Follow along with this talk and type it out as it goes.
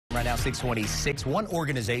right now, 626. One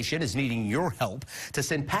organization is needing your help to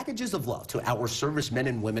send packages of love to our servicemen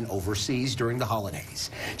and women overseas during the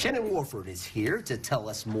holidays. Shannon Warford is here to tell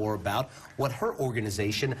us more about what her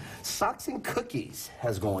organization, Socks and Cookies,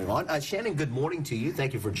 has going on. Shannon, good morning to you.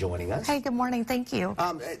 Thank you for joining us. Hey, good morning. Thank you.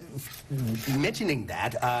 Mentioning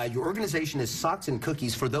that, your organization is Socks and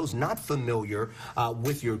Cookies. For those not familiar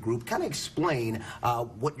with your group, kind of explain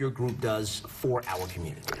what your group does for our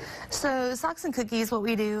community. So Socks and Cookies, what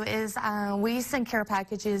we do is we send care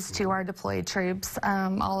packages to our deployed troops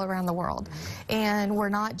all around the world. And we're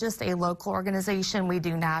not just a local organization, we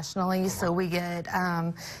do nationally, so we get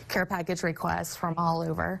care package requests from all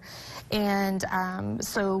over. And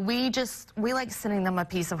so we like sending them a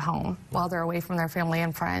piece of home while they're away from their family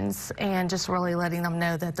and friends, and just really letting them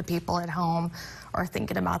know that the people at home are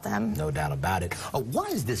thinking about them. No doubt about it. Why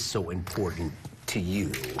is this so important to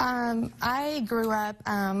you? I grew up,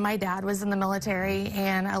 my dad was in the military,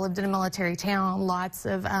 and I lived in a military town, lots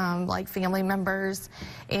of like family members,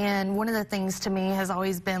 and one of the things to me has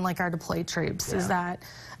always been like our deployed troops is that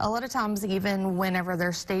a lot of times, even whenever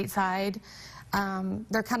they're stateside,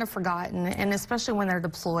 they're kind of forgotten, and especially when they're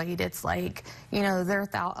deployed, it's like, you know,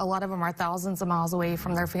 a lot of them are thousands of miles away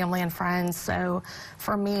from their family and friends. So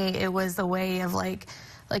for me, it was a way of like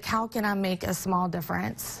how can I make a small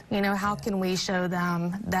difference? You know, how can we show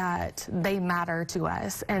them that they matter to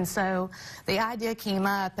us? And so the idea came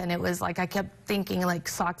up, and it was like I kept thinking like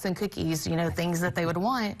socks and cookies, you know, things that they would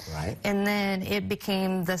want. Right. And then it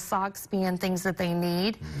became the socks being things that they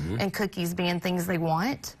need, and cookies being things they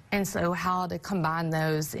want. And so how to combine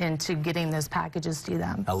those into getting those packages to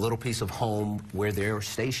them. A little piece of home where they're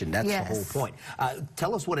stationed. That's the whole point.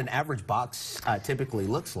 Tell us what an average box typically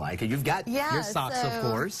looks like. You've got your socks, of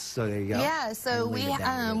course. So there you go. Yeah, so we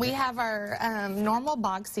have our normal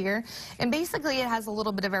box here, and basically it has a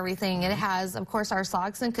little bit of everything. It has, of course, our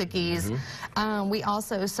socks and cookies. We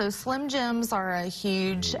also, so Slim Jims are a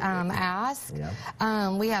huge ask.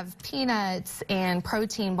 We have peanuts and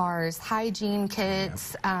protein bars, hygiene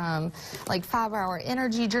kits, like 5-hour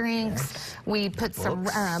energy drinks. We put some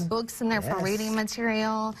books in there for reading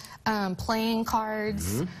material, playing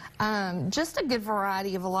cards, just a good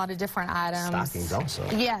variety of a lot of different items. Stockings also.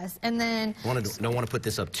 Yes, and then... Don't want to put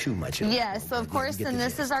this up too much. Yes, so of course, and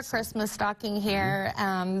this is our Christmas stocking here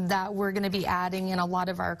that we're going to be adding in a lot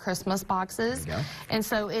of our Christmas boxes. And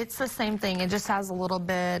so it's the same thing. It just has a little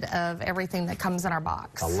bit of everything that comes in our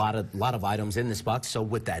box. A lot of items in this box. So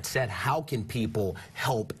with that said, how can people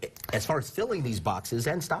help as far as filling these boxes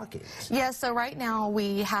and stockings? Yeah, so right now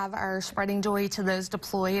we have our Spreading Joy to Those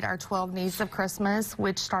Deployed, our 12 Needs of Christmas,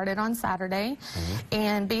 which started on Saturday.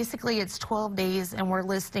 And basically it's 12 days, and we're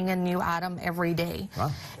listing a new item every day. Wow.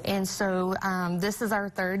 And so this is our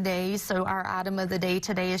third day, so our item of the day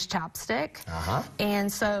today is chapstick. And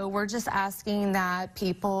so we're just asking that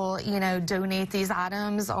people, you know, donate these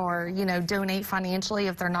items, or, you know, donate financially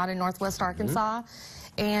if they're not in Northwest Arkansas.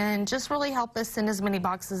 And just really help us send as many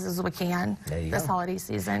boxes as we can this holiday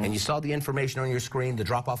season. And you saw the information on your screen. The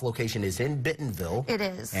drop-off location is in Bentonville. It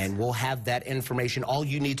is. And we'll have that information, all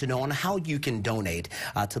you need to know on how you can donate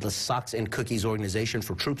to the Socks and Cookies organization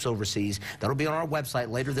for troops overseas. That'll be on our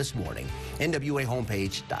website later this morning,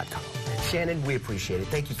 NWAhomepage.com. Shannon, we appreciate it.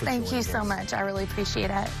 Thank you for joining us. Thank you so much. I really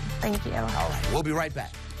appreciate it. Thank you. All right. We'll be right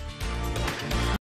back.